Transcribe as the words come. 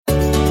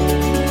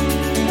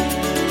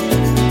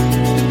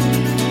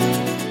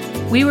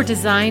We were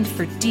designed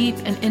for deep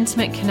and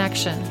intimate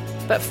connection,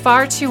 but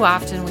far too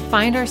often we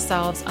find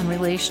ourselves on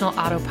relational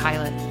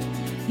autopilot.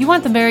 You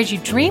want the marriage you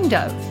dreamed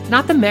of,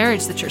 not the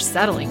marriage that you're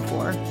settling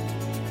for.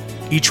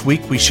 Each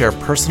week, we share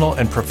personal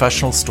and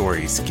professional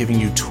stories, giving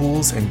you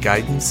tools and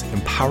guidance,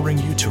 empowering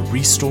you to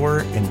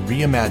restore and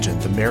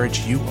reimagine the marriage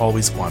you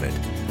always wanted.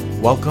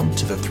 Welcome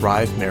to the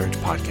Thrive Marriage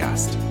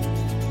Podcast.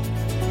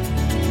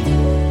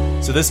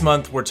 So this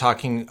month, we're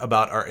talking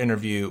about our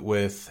interview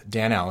with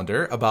Dan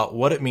Allender about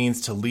what it means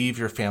to leave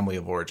your family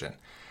of origin.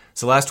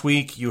 So last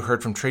week, you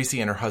heard from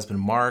Tracy and her husband,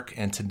 Mark,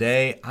 and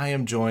today I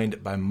am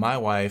joined by my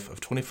wife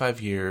of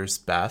 25 years,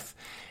 Beth,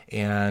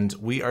 and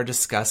we are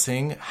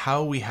discussing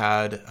how we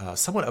had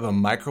somewhat of a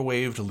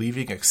microwaved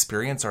leaving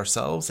experience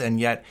ourselves,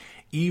 and yet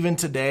even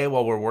today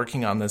while we're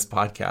working on this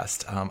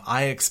podcast,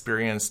 I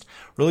experienced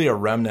really a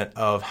remnant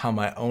of how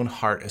my own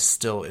heart is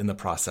still in the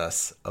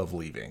process of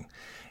leaving.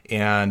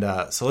 And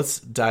so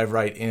let's dive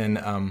right in.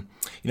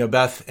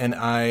 Beth and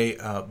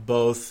I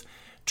both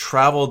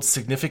traveled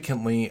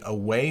significantly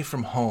away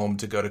from home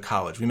to go to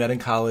college. We met in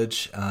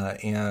college,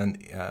 and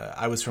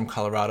I was from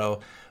Colorado.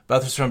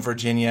 Beth was from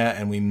Virginia,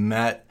 and we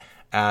met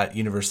at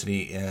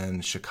university in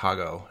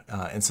Chicago.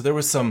 And so there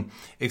was some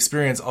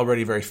experience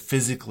already very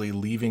physically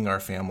leaving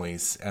our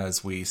families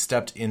as we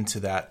stepped into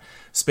that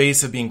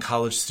space of being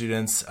college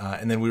students.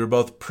 And then we were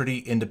both pretty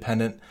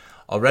independent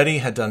already,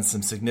 had done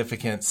some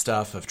significant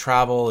stuff of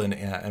travel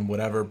and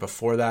whatever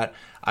before that.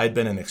 I'd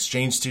been an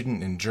exchange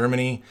student in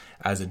Germany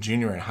as a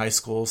junior in high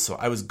school, so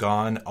I was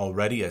gone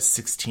already at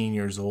 16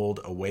 years old,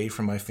 away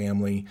from my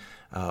family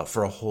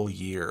for a whole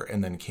year,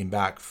 and then came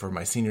back for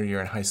my senior year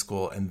in high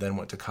school and then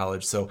went to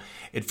college. So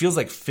it feels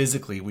like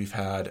physically we've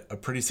had a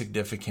pretty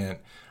significant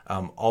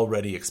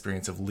already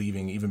experience of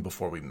leaving even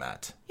before we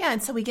met. Yeah,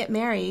 and so we get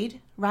married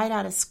right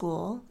out of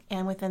school,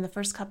 and within the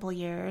first couple of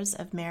years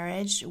of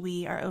marriage,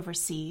 we are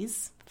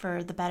overseas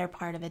for the better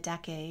part of a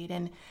decade.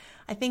 And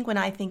I think when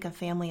I think of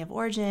family of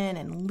origin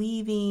and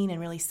leaving and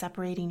really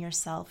separating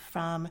yourself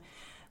from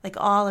like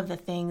all of the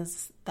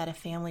things that a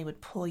family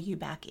would pull you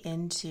back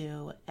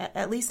into,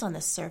 at least on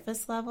the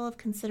surface level of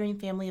considering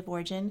family of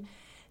origin,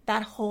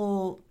 that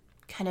whole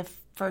kind of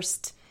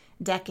first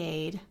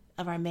decade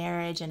of our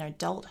marriage and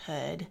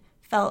adulthood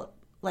felt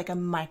like a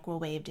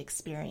microwaved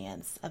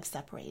experience of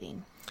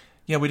separating.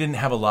 Yeah, we didn't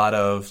have a lot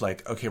of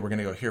like, okay, we're going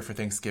to go here for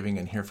Thanksgiving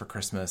and here for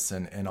Christmas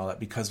and all that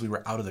because we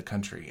were out of the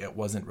country. It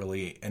wasn't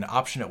really an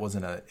option. It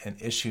wasn't an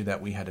issue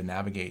that we had to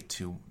navigate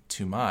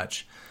too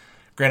much.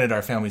 Granted,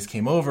 our families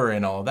came over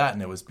and all of that,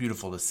 and it was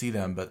beautiful to see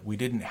them, but we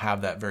didn't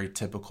have that very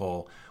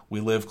typical, we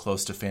live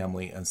close to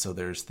family, and so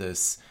there's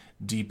this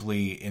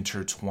deeply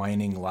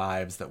intertwining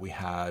lives that we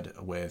had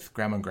with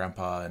grandma and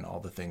grandpa and all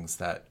the things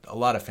that a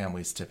lot of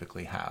families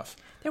typically have.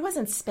 There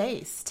wasn't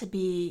space to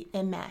be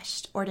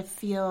enmeshed or to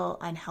feel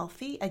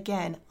unhealthy,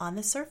 again, on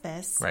the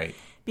surface, right?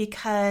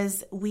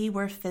 Because we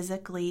were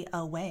physically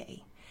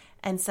away.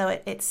 And so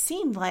it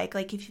seemed like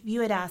if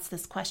you had asked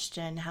this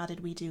question, how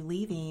did we do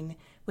leaving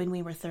when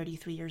we were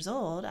 33 years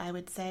old, I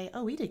would say,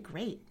 oh, we did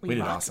great. We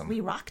did awesome.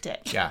 We rocked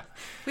it. Yeah.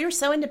 We were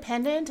so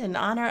independent and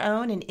on our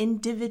own and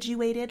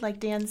individuated, like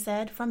Dan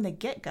said, from the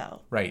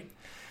get-go. Right.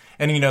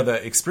 And,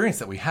 the experience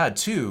that we had,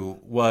 too,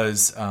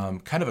 was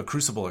kind of a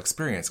crucible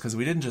experience because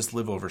we didn't just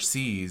live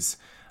overseas.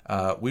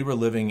 We were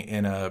living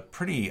in a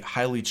pretty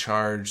highly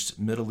charged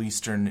Middle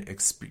Eastern,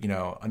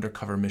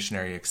 undercover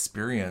missionary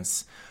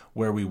experience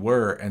where we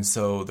were. And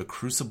so the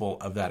crucible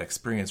of that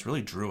experience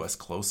really drew us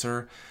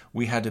closer.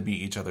 We had to be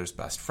each other's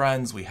best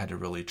friends. We had to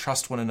really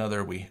trust one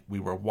another. We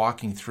were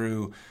walking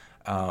through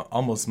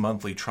almost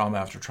monthly trauma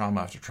after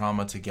trauma after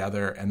trauma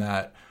together. And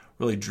that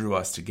really drew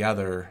us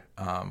together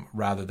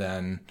rather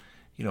than,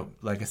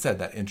 like I said,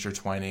 that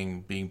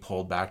intertwining, being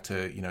pulled back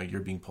to, you're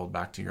being pulled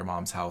back to your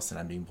mom's house and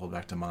I'm being pulled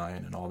back to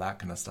mine and all that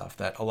kind of stuff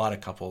that a lot of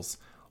couples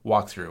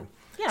walk through.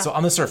 Yeah. So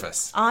on the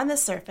surface. On the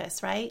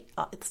surface, right?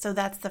 So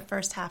that's the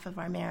first half of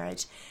our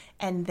marriage.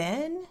 And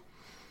then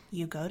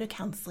you go to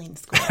counseling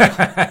school.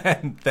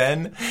 And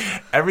then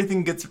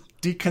everything gets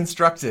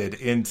deconstructed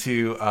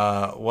into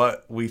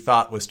what we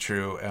thought was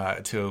true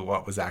to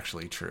what was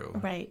actually true.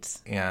 Right.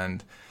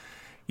 And,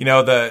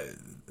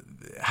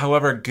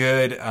 however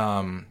good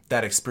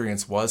that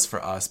experience was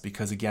for us,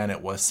 because again,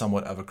 it was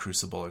somewhat of a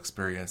crucible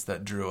experience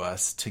that drew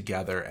us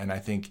together. And I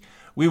think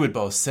we would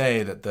both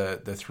say that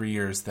the 3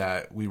 years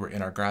that we were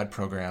in our grad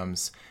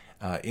programs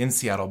in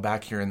Seattle,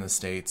 back here in the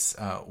States,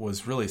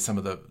 was really some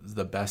of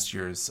the best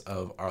years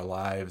of our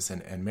lives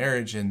and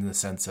marriage, in the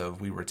sense of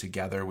we were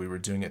together, we were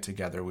doing it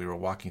together, we were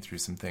walking through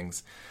some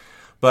things.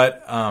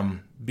 But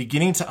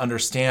beginning to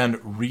understand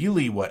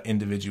really what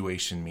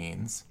individuation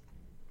means,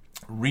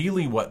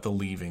 really what the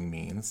leaving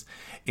means,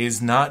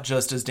 is not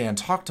just, as Dan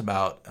talked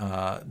about,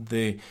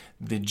 the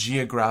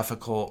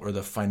geographical or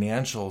the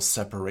financial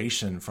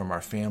separation from our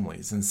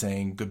families and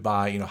saying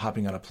goodbye,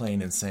 hopping on a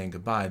plane and saying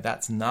goodbye.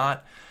 That's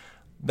not,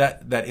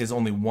 that is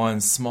only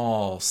one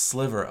small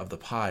sliver of the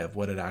pie of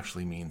what it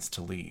actually means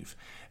to leave.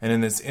 And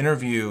in this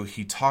interview,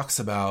 he talks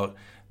about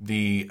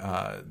the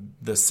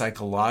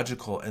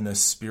psychological and the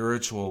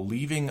spiritual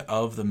leaving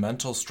of the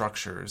mental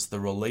structures, the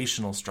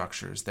relational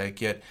structures that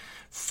get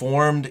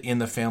formed in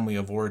the family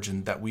of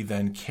origin that we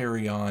then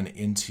carry on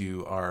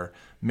into our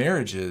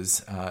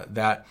marriages,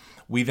 that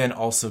we then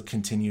also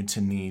continue to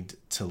need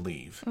to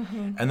leave.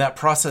 And that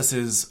process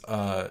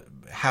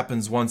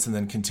happens once and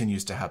then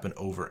continues to happen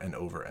over and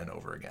over and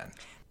over again.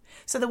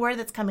 So the word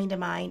that's coming to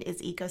mind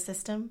is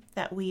ecosystem,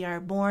 that we are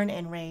born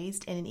and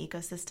raised in an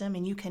ecosystem,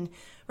 and you can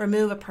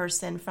remove a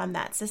person from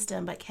that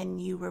system, but can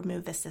you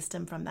remove the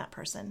system from that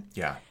person?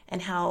 Yeah.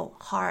 And how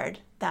hard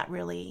that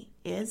really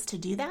is to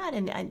do that.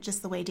 And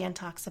just the way Dan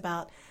talks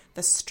about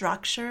the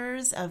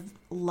structures of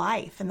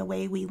life and the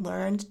way we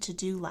learned to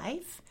do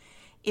life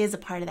is a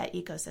part of that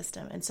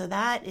ecosystem. And so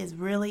that is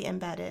really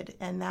embedded,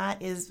 and that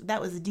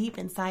was deep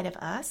inside of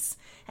us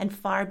and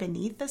far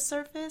beneath the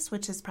surface,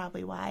 which is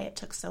probably why it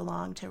took so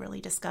long to really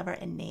discover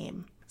and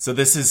name. So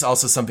this is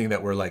also something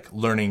that we're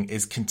learning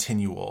is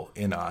continual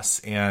in us.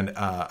 And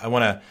I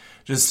want to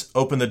just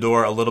open the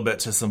door a little bit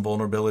to some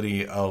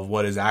vulnerability of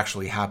what is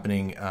actually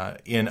happening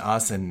in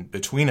us and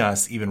between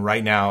us, even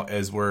right now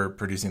as we're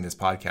producing this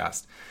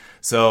podcast.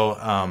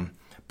 So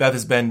Beth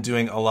has been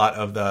doing a lot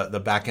of the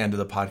back end of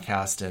the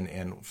podcast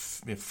and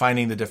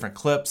finding the different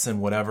clips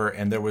and whatever.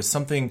 And there was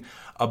something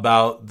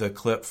about the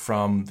clip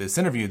from this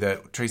interview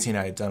that Tracy and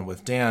I had done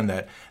with Dan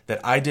that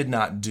I did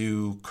not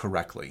do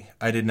correctly.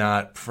 I did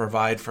not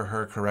provide for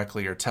her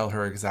correctly or tell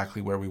her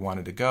exactly where we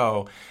wanted to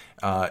go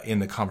in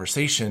the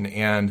conversation.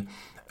 And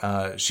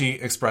she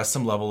expressed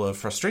some level of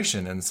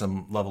frustration and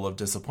some level of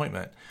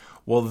disappointment.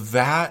 Well,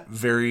 that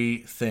very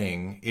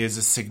thing is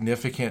a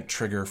significant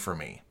trigger for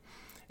me.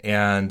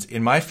 And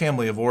in my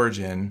family of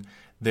origin,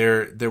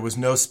 there was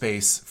no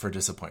space for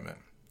disappointment.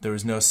 There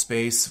was no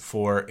space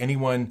for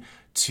anyone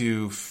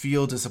to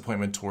feel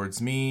disappointment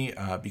towards me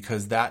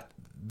because that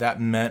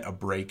meant a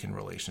break in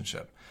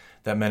relationship.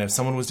 That meant if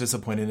someone was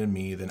disappointed in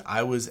me, then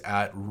I was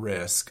at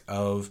risk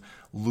of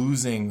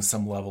losing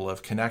some level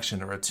of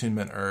connection or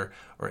attunement or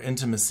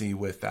intimacy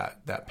with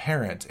that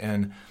parent.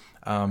 And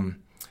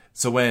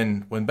so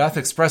when Beth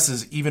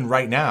expresses, even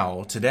right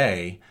now,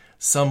 today,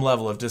 some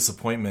level of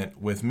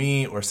disappointment with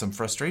me or some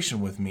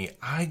frustration with me,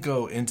 I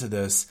go into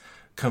this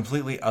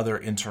completely other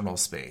internal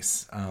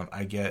space.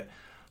 I get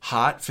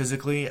hot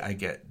physically, I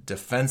get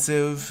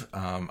defensive,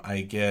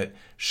 I get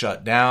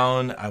shut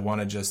down. I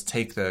want to just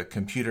take the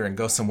computer and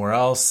go somewhere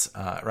else,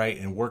 right,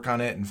 and work on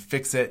it and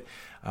fix it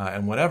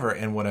and whatever.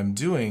 And what I'm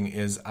doing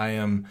is I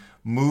am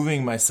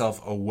moving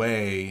myself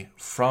away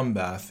from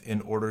Beth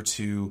in order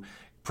to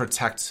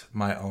protect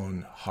my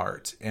own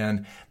heart.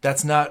 And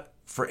that's not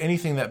for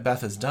anything that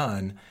Beth has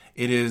done.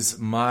 It is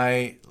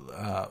my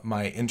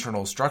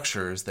internal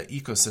structures, the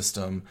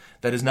ecosystem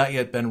that has not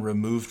yet been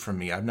removed from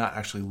me. I've not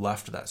actually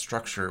left that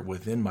structure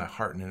within my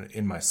heart and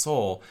in my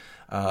soul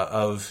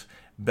of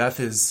Beth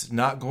is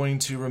not going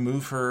to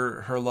remove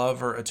her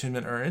love or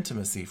attunement or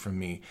intimacy from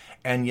me,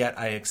 and yet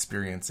I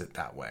experience it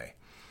that way.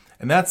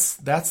 And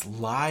that's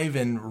live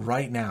and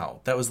right now.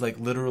 That was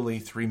literally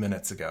 3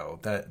 minutes ago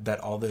that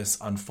all this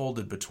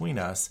unfolded between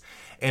us.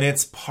 And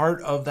it's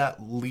part of that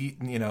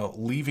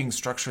leaving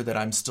structure that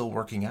I'm still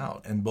working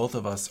out, and both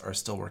of us are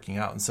still working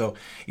out. And so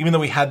even though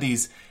we had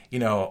these,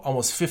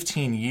 almost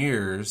 15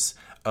 years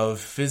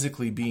of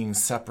physically being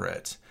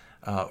separate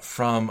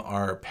from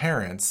our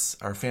parents,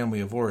 our family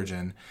of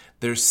origin,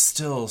 there's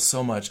still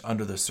so much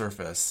under the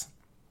surface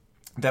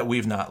that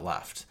we've not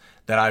left.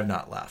 That I've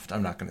not left.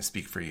 I'm not going to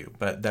speak for you,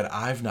 but that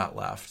I've not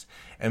left.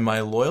 And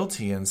my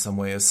loyalty in some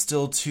way is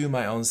still to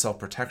my own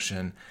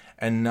self-protection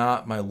and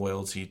not my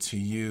loyalty to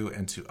you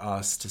and to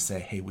us to say,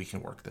 hey, we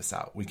can work this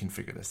out. We can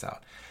figure this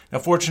out. Now,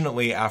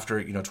 fortunately,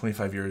 after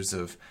 25 years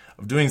of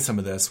doing some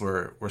of this,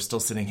 we're still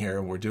sitting here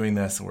and we're doing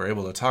this and we're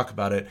able to talk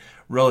about it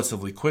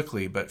relatively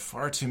quickly. But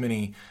far too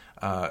many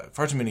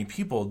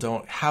people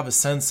don't have a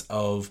sense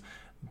of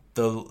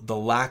the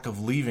lack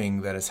of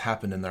leaving that has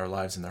happened in their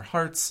lives and their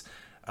hearts.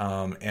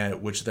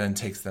 And which then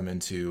takes them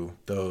into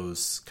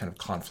those kind of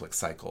conflict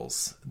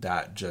cycles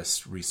that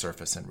just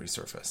resurface and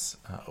resurface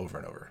over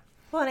and over.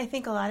 Well, and I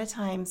think a lot of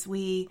times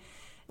we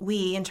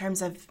in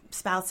terms of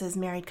spouses,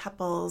 married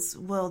couples,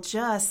 will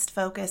just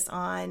focus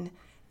on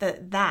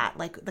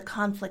the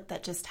conflict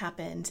that just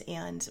happened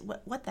and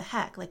what the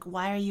heck?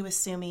 Why are you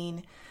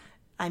assuming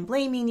I'm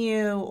blaming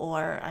you,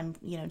 or I'm,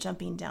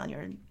 jumping down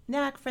your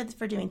neck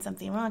for doing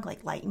something wrong,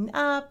 lighten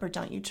up, or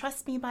don't you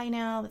trust me by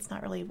now? That's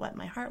not really what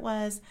my heart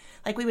was.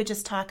 We would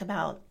just talk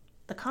about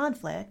the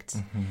conflict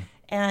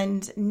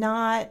and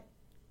not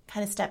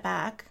kind of step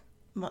back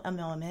a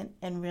moment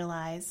and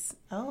realize,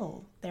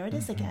 oh, there it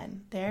is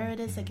again. There it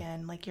is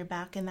again. You're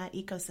back in that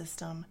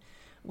ecosystem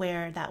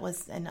where that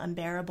was an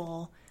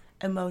unbearable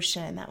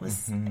emotion that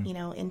was,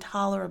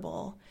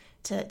 intolerable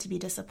to be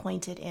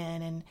disappointed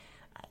in. And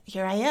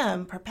here I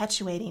am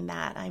perpetuating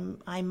that. I'm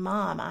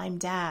mom, I'm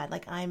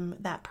dad, I'm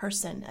that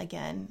person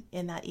again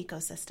in that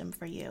ecosystem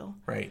for you.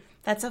 Right.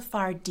 That's a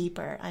far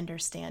deeper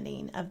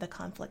understanding of the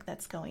conflict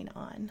that's going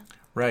on.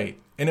 Right.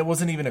 And it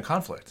wasn't even a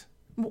conflict.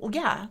 Well,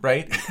 yeah.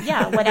 Right?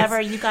 Yeah, whatever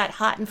you got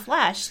hot and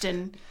flashed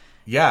and...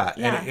 Yeah,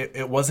 and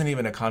it wasn't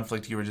even a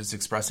conflict. You were just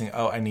expressing,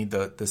 oh, I need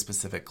the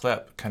specific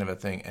clip kind of a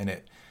thing.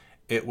 And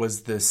it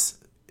was this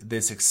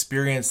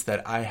experience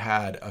that I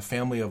had, a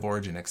family of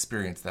origin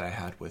experience that I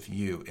had with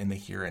you in the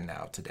here and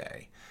now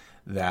today,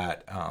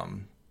 that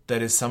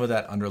is some of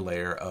that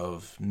underlayer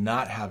of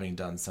not having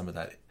done some of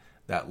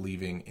that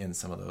leaving in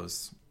some of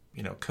those,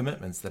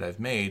 commitments that I've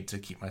made to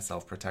keep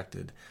myself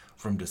protected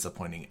from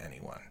disappointing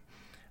anyone.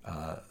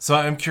 So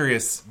I'm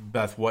curious,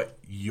 Beth, what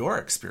your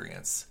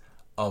experience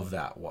of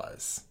that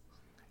was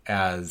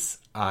as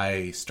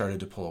I started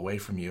to pull away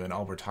from you, and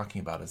all we're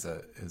talking about is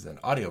an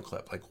audio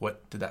clip. Like,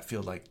 what did that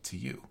feel like to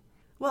you?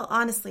 Well,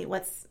 honestly,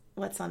 what's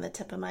on the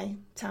tip of my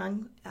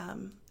tongue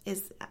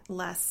is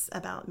less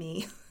about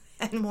me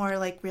and more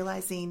like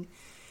realizing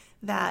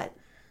that,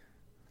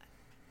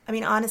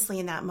 honestly,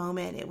 in that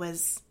moment, it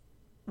was,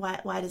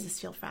 why does this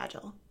feel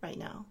fragile right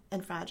now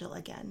and fragile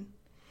again?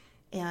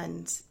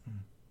 And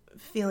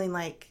feeling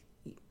like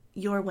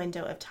your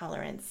window of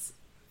tolerance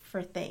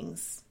for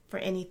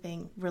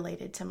anything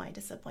related to my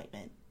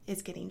disappointment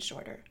is getting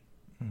shorter.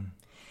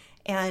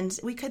 And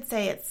we could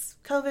say it's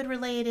COVID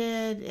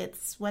related,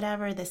 it's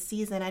whatever, this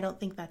season. I don't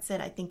think that's it.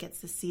 I think it's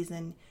the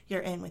season you're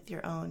in with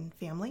your own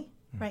family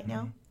right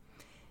now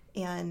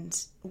and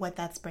what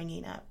that's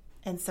bringing up.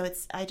 And so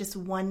I just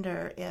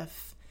wonder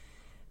if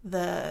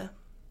the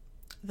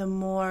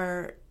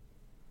more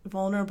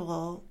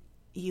vulnerable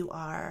you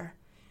are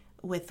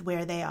with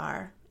where they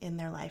are in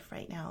their life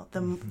right now,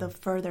 the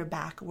further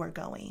back we're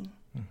going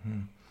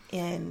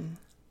in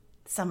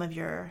some of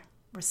your,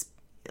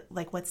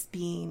 like, what's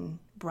being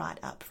brought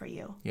up for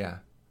you. Yeah.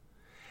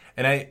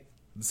 And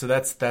so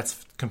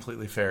that's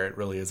completely fair. It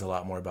really is a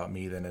lot more about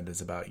me than it is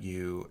about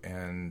you.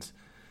 And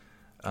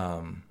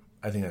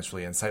I think that's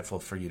really insightful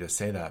for you to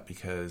say that,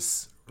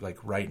 because like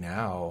right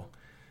now,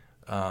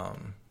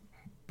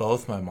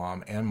 both my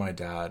mom and my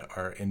dad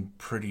are in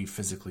pretty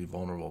physically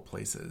vulnerable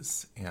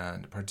places.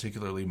 And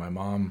particularly my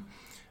mom,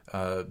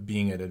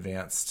 being at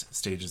advanced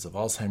stages of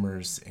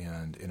Alzheimer's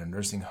and in a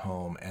nursing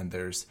home, and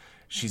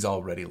she's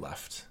already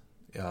left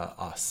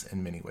us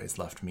in many ways,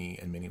 left me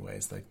in many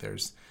ways. Like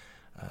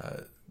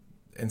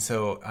and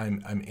so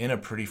I'm in a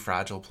pretty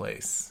fragile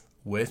place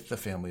with the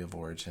family of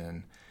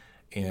origin.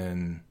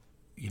 In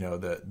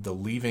the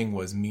leaving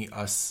was me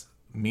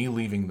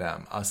leaving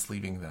them, us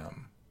leaving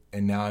them,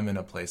 and now I'm in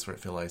a place where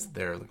it feels like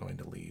they're going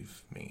to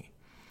leave me,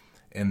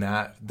 and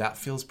that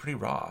feels pretty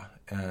raw.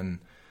 And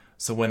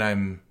so when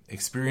I'm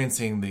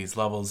experiencing these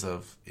levels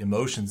of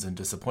emotions and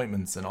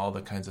disappointments and all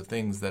the kinds of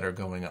things that are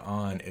going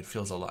on, it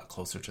feels a lot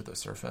closer to the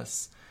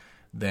surface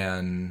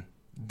than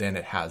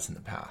it has in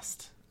the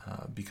past,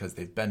 because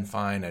they've been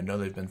fine. I know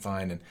they've been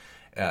fine,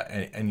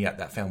 and yet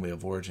that family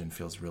of origin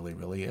feels really,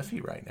 really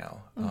iffy right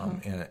now,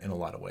 in a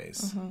lot of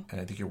ways.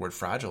 And I think your word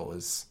fragile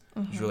is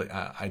really,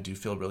 I do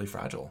feel really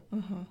fragile.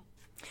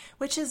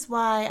 Which is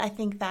why I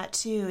think that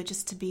too,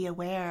 just to be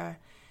aware.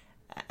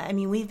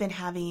 We've been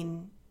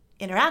having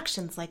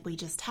interactions like we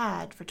just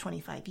had for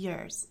 25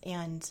 years,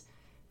 and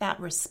that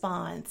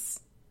response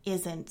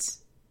isn't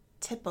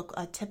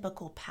a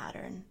typical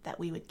pattern that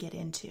we would get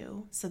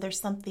into. So there is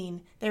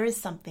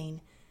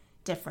something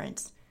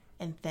different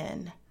and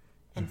thin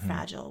and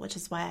fragile, which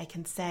is why I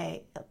can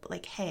say,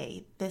 like,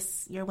 hey,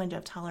 your window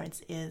of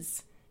tolerance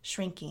is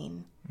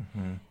shrinking.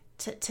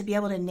 To be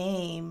able to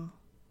name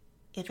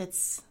if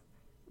it's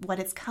what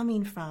it's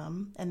coming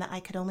from, and that I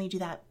could only do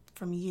that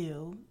from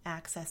you,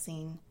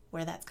 accessing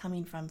where that's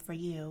coming from for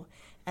you,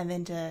 and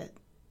then to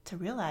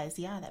realize,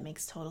 that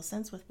makes total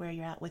sense with where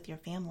you're at with your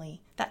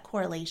family. That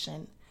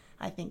correlation,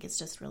 I think, is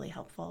just really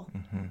helpful.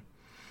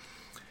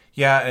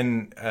 Yeah,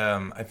 and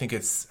I think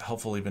it's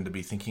helpful even to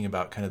be thinking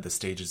about kind of the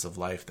stages of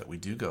life that we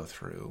do go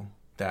through.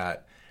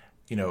 That,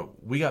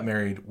 we got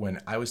married when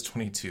I was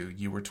 22,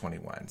 you were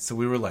 21. So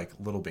we were like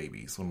little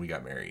babies when we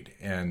got married.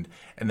 And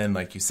then,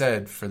 like you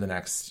said, for the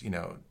next,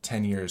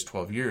 10 years,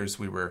 12 years,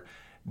 we were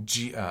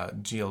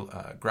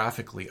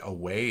geographically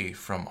away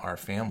from our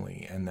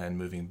family, and then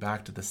moving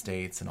back to the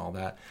States and all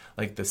that.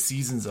 Like, the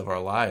seasons of our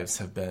lives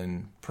have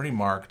been pretty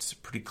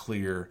marked, pretty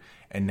clear,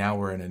 and now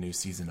we're in a new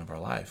season of our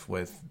life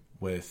with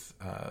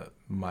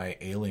my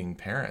ailing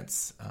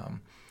parents.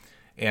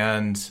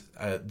 And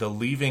the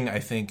leaving, I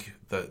think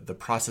the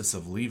process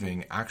of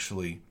leaving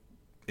actually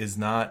is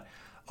not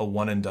a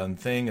one and done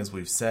thing. As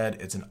we've said,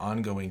 it's an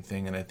ongoing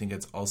thing. And I think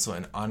it's also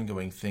an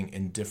ongoing thing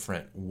in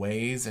different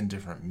ways and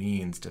different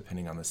means,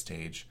 depending on the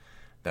stage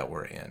that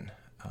we're in.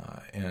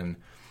 And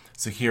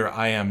so here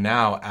I am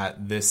now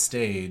at this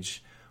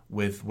stage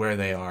with where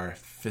they are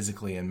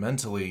physically and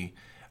mentally,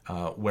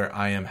 where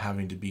I am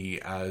having to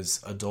be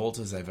as adult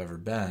as I've ever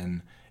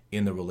been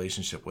in the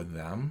relationship with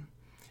them,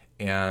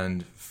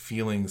 and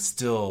feeling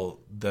still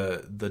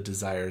the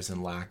desires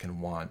and lack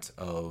and want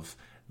of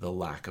the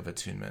lack of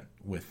attunement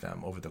with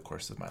them over the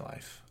course of my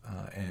life,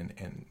 and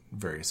in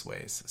various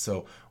ways.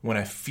 So when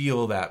I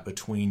feel that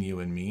between you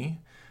and me,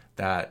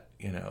 that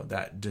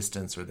that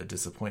distance or the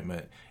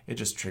disappointment, it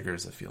just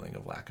triggers a feeling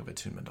of lack of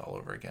attunement all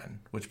over again,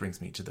 which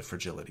brings me to the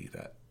fragility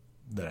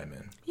that I'm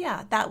in.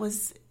 Yeah, that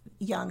was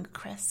young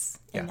Chris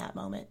in that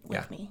moment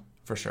with me.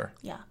 For sure.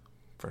 Yeah.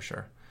 For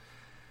sure.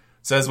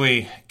 So as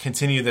we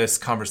continue this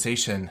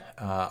conversation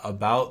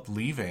about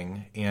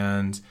leaving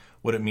and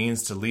what it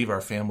means to leave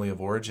our family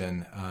of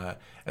origin,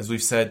 as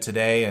we've said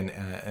today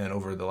and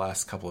over the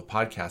last couple of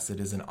podcasts, it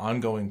is an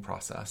ongoing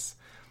process.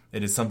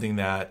 It is something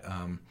that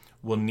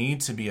will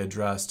need to be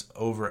addressed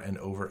over and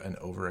over and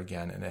over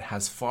again, and it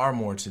has far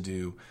more to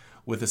do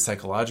with the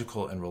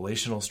psychological and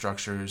relational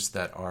structures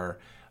that are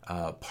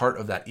part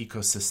of that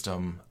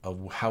ecosystem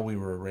of how we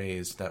were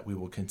raised that we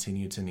will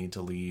continue to need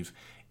to leave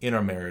in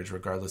our marriage,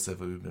 regardless if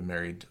we've been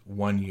married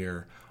 1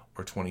 year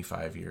or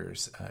 25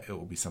 years. It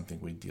will be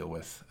something we deal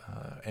with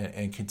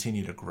and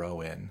continue to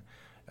grow in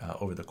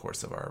over the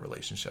course of our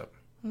relationship.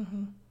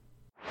 Mm-hmm.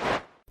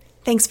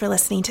 Thanks for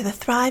listening to the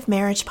Thrive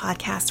Marriage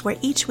Podcast, where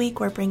each week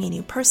we're bringing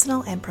you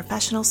personal and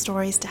professional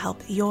stories to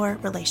help your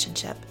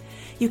relationship.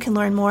 You can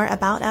learn more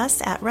about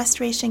us at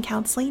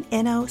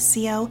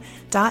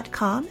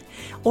restorationcounselingnoco.com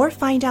or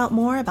find out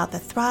more about the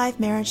Thrive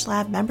Marriage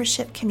Lab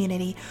membership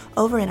community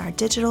over in our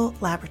digital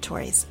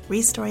laboratories,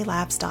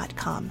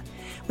 restorylabs.com.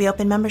 We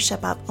open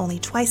membership up only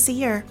twice a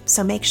year,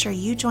 so make sure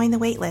you join the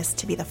waitlist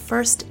to be the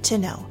first to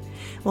know.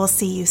 We'll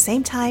see you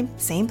same time,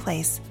 same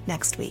place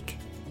next week.